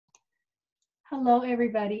Hello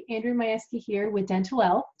everybody, Andrea Majewski here with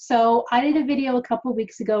Dentalelle. So I did a video a couple of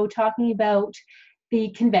weeks ago talking about the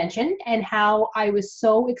convention and how I was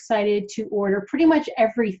so excited to order pretty much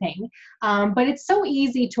everything. But it's so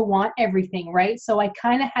easy to want everything, right? So I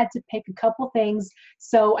kind of had to pick a couple things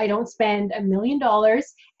so I don't spend $1 million.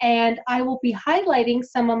 And I will be highlighting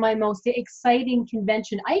some of my most exciting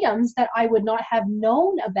convention items that I would not have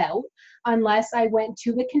known about unless I went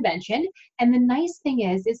to the convention. And the nice thing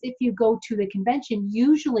is if you go to the convention,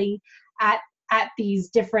 usually at these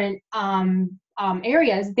different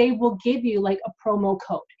areas, they will give you like a promo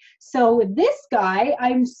code. So this guy,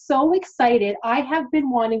 I'm so excited. I have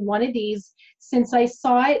been wanting one of these since I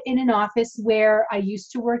saw it in an office where I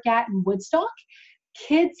used to work at in Woodstock.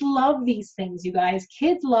 Kids love these things, you guys.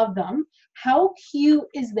 Kids love them. How cute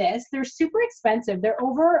is this? They're super expensive. They're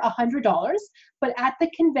over $100, but at the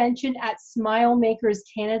convention at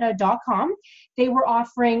SmileMakersCanada.com, they were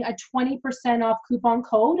offering a 20% off coupon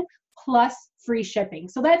code plus free shipping.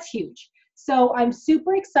 So that's huge. So I'm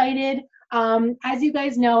super excited. As you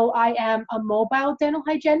guys know, I am a mobile dental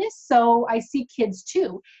hygienist, so I see kids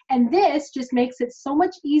too. And this just makes it so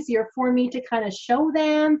much easier for me to kind of show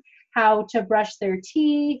them how to brush their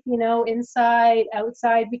teeth, you know, inside,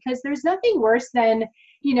 outside, because there's nothing worse than,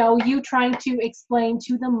 you know, you trying to explain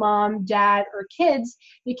to the mom, dad, or kids,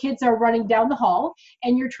 the kids are running down the hall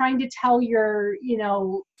and you're trying to tell your, you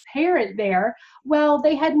know, parent there, well,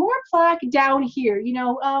 they had more plaque down here, you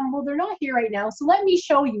know, well, they're not here right now, so let me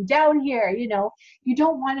show you down here, you know. You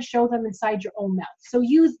don't want to show them inside your own mouth. So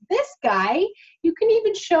use this guy. You can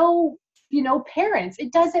even show, you know, parents,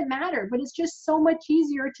 it doesn't matter, but it's just so much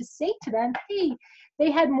easier to say to them, hey, they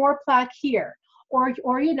had more plaque here. Or,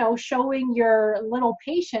 you know, showing your little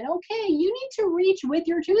patient, okay, you need to reach with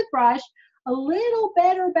your toothbrush a little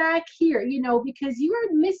better back here, you know, because you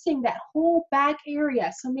are missing that whole back area.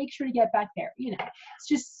 So make sure to get back there, you know. It's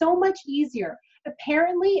just so much easier.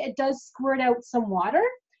 Apparently, it does squirt out some water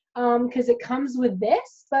because it comes with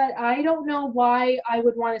this, but I don't know why I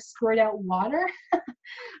would want to squirt out water.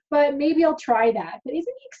 But maybe I'll try that. But isn't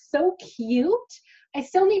he so cute? I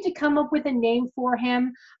still need to come up with a name for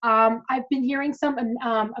him. I've been hearing some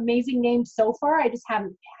amazing names so far. I just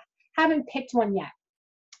haven't picked one yet.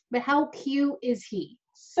 But how cute is he?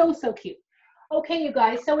 So, so cute. Okay, you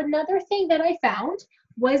guys. So another thing that I found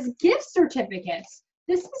was gift certificates.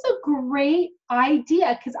 This is a great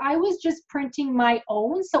idea because I was just printing my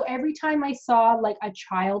own. So every time I saw like a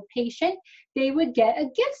child patient, they would get a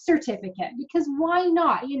gift certificate because why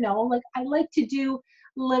not? You know, like I like to do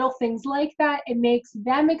little things like that. It makes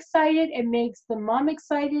them excited. It makes the mom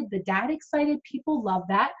excited, the dad excited. People love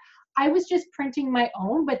that. I was just printing my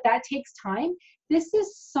own, but that takes time. This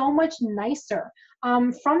is so much nicer.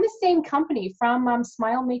 From the same company, from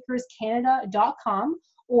SmileMakersCanada.com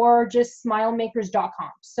or just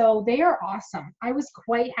SmileMakers.com. So they are awesome. I was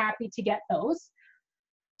quite happy to get those.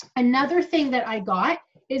 Another thing that I got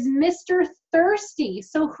is Mr. Thirsty.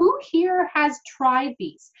 So who here has tried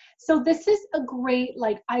these? So this is a great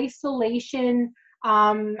like isolation,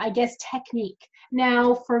 I guess, technique.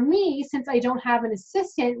 Now for me, since I don't have an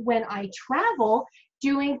assistant when I travel,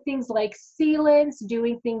 doing things like sealants,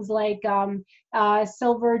 doing things like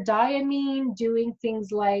silver diamine, doing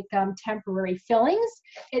things like temporary fillings,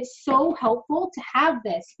 it's so helpful to have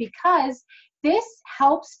this because this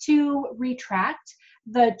helps to retract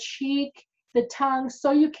the cheek, the tongue, so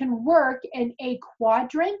you can work in a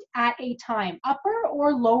quadrant at a time, upper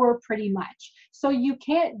or lower pretty much. So you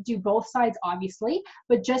can't do both sides obviously,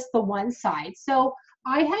 but just the one side. So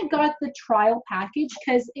I had got the trial package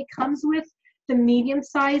because it comes with the medium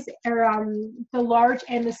size, or the large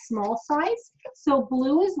and the small size. So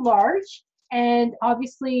blue is large and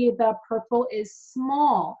obviously the purple is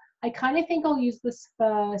small. I kind of think I'll use this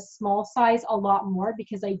small size a lot more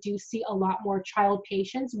because I do see a lot more child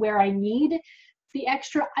patients where I need the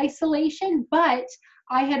extra isolation, but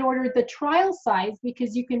I had ordered the trial size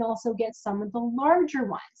because you can also get some of the larger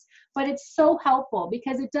ones. But it's so helpful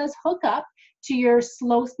because it does hook up to your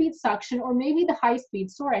slow speed suction or maybe the high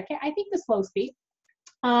speed. Sorry, I think the slow speed.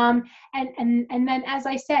 And then, as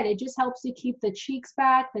I said, it just helps to keep the cheeks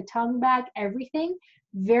back, the tongue back, everything.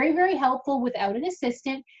 Very, very helpful without an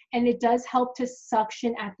assistant, and it does help to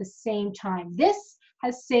suction at the same time. This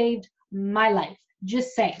has saved my life,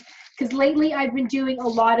 just saying. Because lately I've been doing a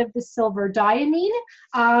lot of the silver diamine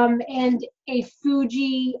and a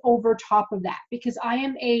Fuji over top of that because I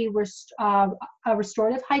am a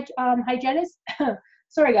restorative hygienist.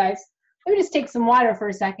 Sorry, guys. Let me just take some water for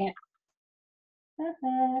a second.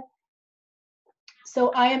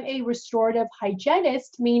 So I am a restorative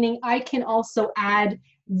hygienist, meaning I can also add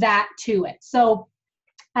that to it. So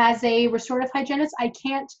As a restorative hygienist, I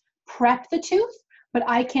can't prep the tooth, but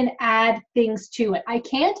I can add things to it. I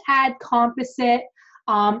can't add composite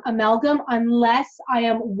amalgam unless I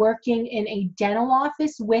am working in a dental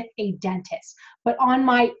office with a dentist. But on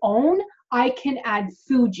my own, I can add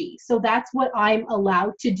Fuji. So that's what I'm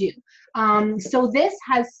allowed to do. So this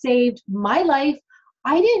has saved my life.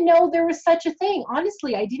 I didn't know there was such a thing.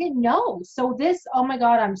 Honestly, I didn't know. So this, oh my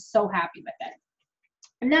God, I'm so happy with it.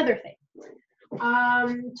 Another thing.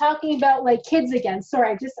 Talking about like kids again.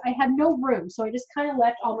 Sorry, I had no room, so I just kind of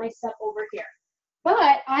left all my stuff over here.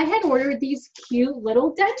 But I had ordered these cute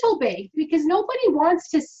little dental bags because nobody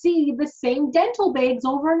wants to see the same dental bags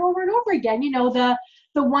over and over and over again. You know, the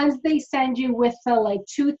ones they send you with the like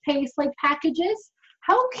toothpaste like packages.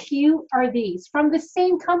 How cute are these? From the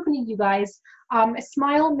same company, you guys,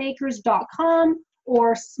 smilemakers.com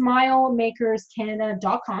or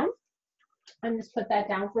smilemakerscanada.com. I'm just put that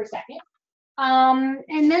down for a second.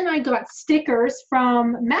 And then I got stickers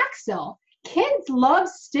from Maxil. Kids love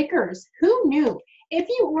stickers. Who knew? If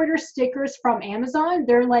you order stickers from Amazon,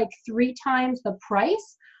 they're like 3 times the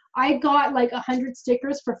price. I got like 100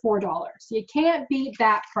 stickers for $4. You can't beat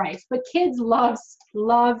that price. But kids love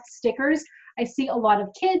stickers. I see a lot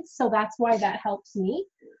of kids, so that's why that helps me.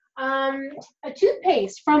 A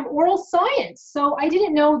toothpaste from Oral Science. So I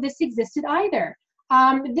didn't know this existed either.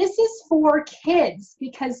 This is for kids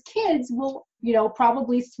because kids will, you know,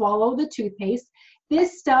 probably swallow the toothpaste.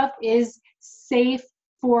 This stuff is safe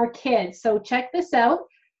for kids. So check this out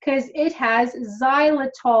because it has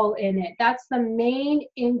xylitol in it. That's the main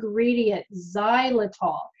ingredient,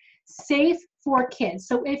 xylitol. Safe for kids.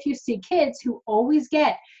 So if you see kids who always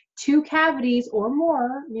get 2 cavities or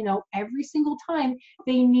more, you know, every single time,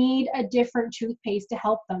 they need a different toothpaste to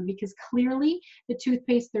help them because clearly the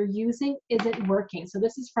toothpaste they're using isn't working. So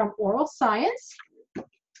this is from Oral Science.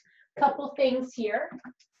 Couple things here.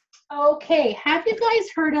 Okay, have you guys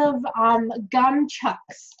heard of gum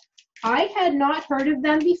chucks? I had not heard of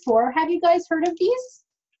them before. Have you guys heard of these?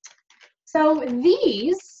 So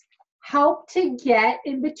these help to get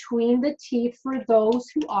in between the teeth for those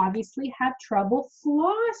who obviously have trouble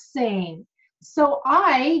flossing. So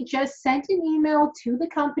I just sent an email to the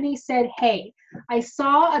company, said, hey, I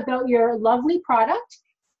saw about your lovely product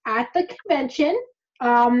at the convention.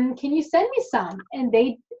 Can you send me some? And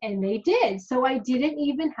they did. So I didn't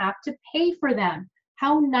even have to pay for them.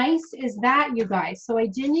 How nice is that, you guys? So I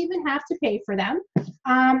didn't even have to pay for them.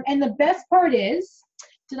 And the best part is,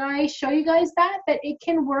 did I show you guys that it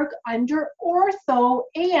can work under ortho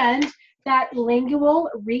and that lingual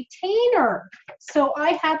retainer? So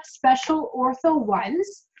I have special ortho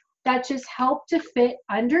ones that just help to fit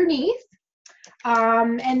underneath,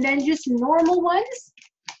 and then just normal ones.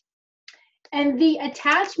 And the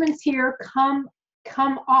attachments here come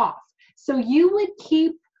off. So you would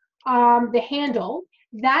keep the handle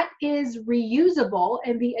that is reusable,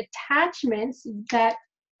 and the attachments that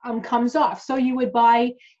comes off. So you would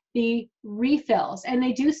buy the refills, and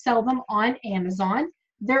they do sell them on Amazon.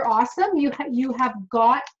 They're awesome. You have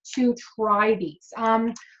got to try these.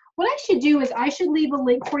 What I should do is I should leave a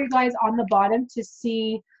link for you guys on the bottom to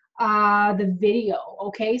see the video.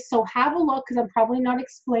 Okay, so have a look because I'm probably not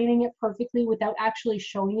explaining it perfectly without actually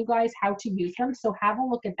showing you guys how to use them. So have a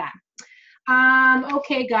look at that.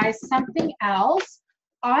 Okay, guys, something else.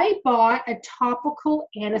 I bought a topical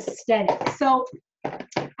anesthetic. So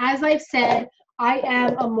as I've said, I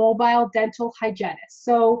am a mobile dental hygienist.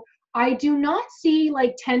 So I do not see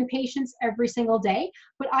like 10 patients every single day,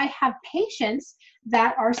 but I have patients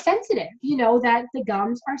that are sensitive, you know, that the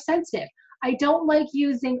gums are sensitive. I don't like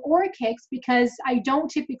using Orachix because I don't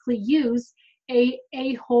typically use a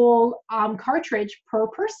whole cartridge per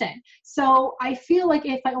person. So I feel like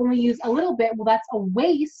if I only use a little bit, well, that's a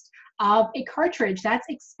waste of a cartridge. That's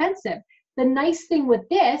expensive. The nice thing with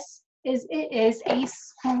this is it is a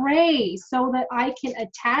spray so that I can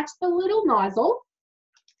attach the little nozzle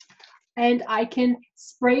and I can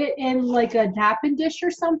spray it in like a tapping dish or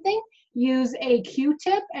something, use a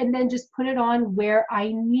Q-tip, and then just put it on where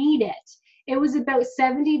I need it. It was about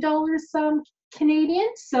 $70 Canadian,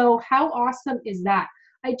 so how awesome is that?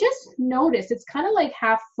 I just noticed it's kind of like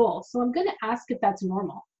half full, so I'm going to ask if that's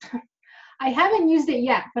normal. I haven't used it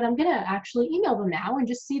yet, but I'm going to actually email them now and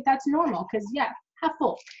just see if that's normal because, yeah, half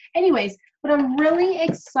full. Anyways, but I'm really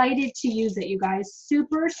excited to use it, you guys.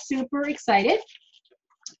 Super, super excited.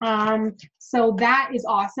 So that is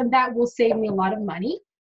awesome. That will save me a lot of money.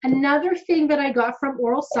 Another thing that I got from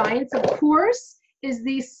Oral Science, of course, is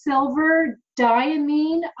the silver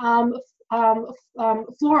diamine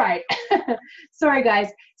fluoride. Sorry, guys.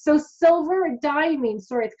 So silver diamine,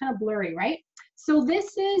 sorry, it's kind of blurry, right? So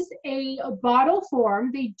this is a bottle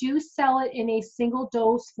form. They do sell it in a single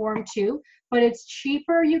dose form too, but it's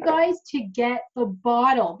cheaper, you guys, to get the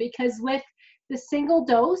bottle, because with the single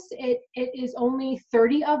dose, it is only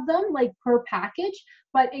 30 of them, like per package,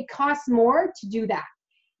 but it costs more to do that.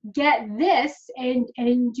 Get this, and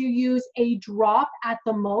you use a drop at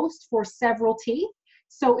the most for several teeth,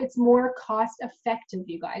 so it's more cost effective,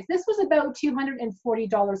 you guys. This was about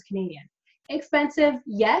 $240 Canadian. Expensive,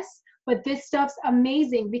 yes, but this stuff's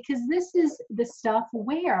amazing, because this is the stuff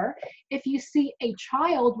where if you see a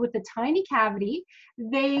child with a tiny cavity,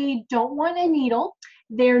 they don't want a needle,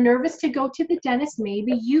 they're nervous to go to the dentist,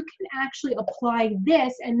 maybe you can actually apply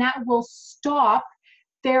this and that will stop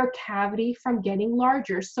their cavity from getting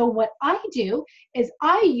larger. So what I do is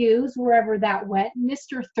I use, wherever that went,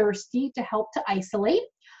 Mr. Thirsty to help to isolate.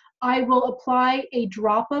 I will apply a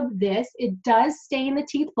drop of this. It does stain the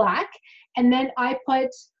teeth black. And then I put,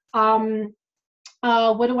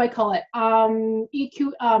 what do I call it?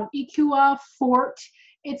 Equa Fort.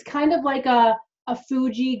 It's kind of like a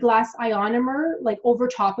Fuji glass ionomer, like over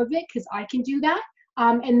top of it, because I can do that.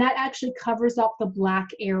 And that actually covers up the black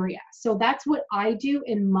area. So that's what I do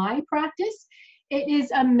in my practice. It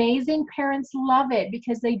is amazing. Parents love it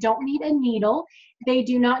because they don't need a needle. They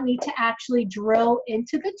do not need to actually drill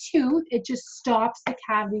into the tooth. It just stops the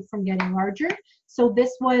cavity from getting larger. So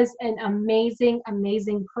this was an amazing,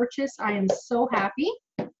 amazing purchase. I am so happy.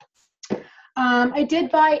 I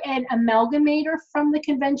did buy an amalgamator from the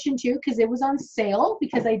convention too, because it was on sale,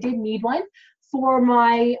 because I did need one for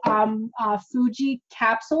my Fuji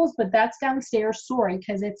capsules, but that's downstairs. Sorry,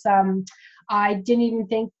 because it's I didn't even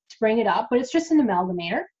think to bring it up, but it's just an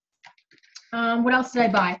amalgamator. What else did I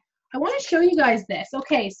buy? I want to show you guys this.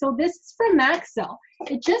 Okay, so this is from Maxell.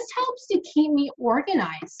 It just helps to keep me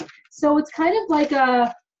organized. So it's kind of like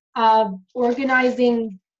a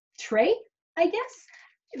organizing tray, I guess.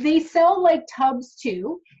 They sell like tubs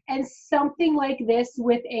too, and something like this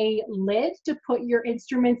with a lid to put your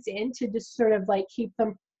instruments in to just sort of like keep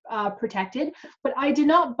them protected. But I did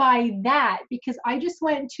not buy that because I just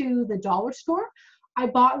went to the dollar store. I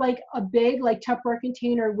bought like a big like Tupperware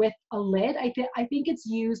container with a lid. I think it's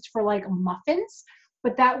used for like muffins,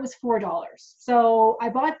 but that was $4. So I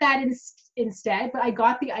bought that instead, but I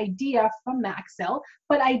got the idea from Maxell.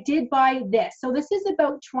 But I did buy this. So this is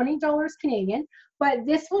about $20 Canadian, but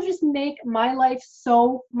this will just make my life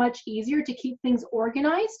so much easier to keep things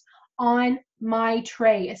organized on my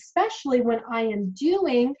tray, especially when I am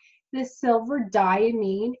doing the silver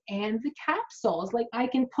diamine and the capsules. Like I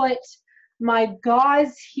can put my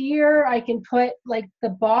gauze here, I can put like the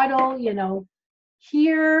bottle, you know,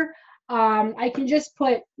 here. I can just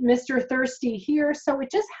put Mr. Thirsty here. So it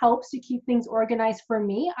just helps to keep things organized for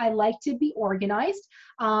me. I like to be organized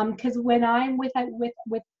because when I'm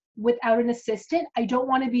without an assistant, I don't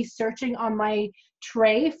want to be searching on my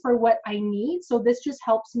tray for what I need. So this just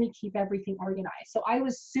helps me keep everything organized. So I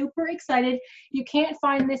was super excited. You can't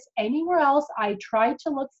find this anywhere else. I tried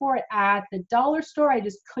to look for it at the dollar store. I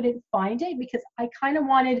just couldn't find it because I kind of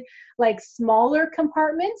wanted like smaller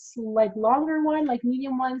compartments, like longer one, like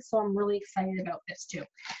medium ones. So I'm really excited about this too.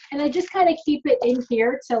 And I just kind of keep it in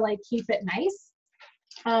here to like keep it nice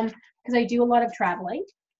because I do a lot of traveling.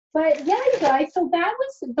 But yeah, you guys, so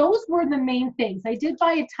those were the main things. I did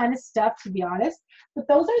buy a ton of stuff, to be honest, but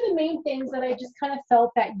those are the main things that I just kind of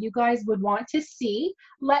felt that you guys would want to see.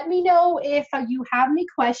 Let me know if you have any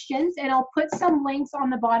questions, and I'll put some links on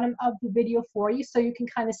the bottom of the video for you so you can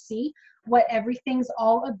kind of see what everything's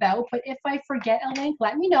all about. But if I forget a link,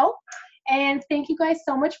 let me know. And thank you guys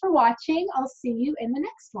so much for watching. I'll see you in the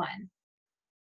next one.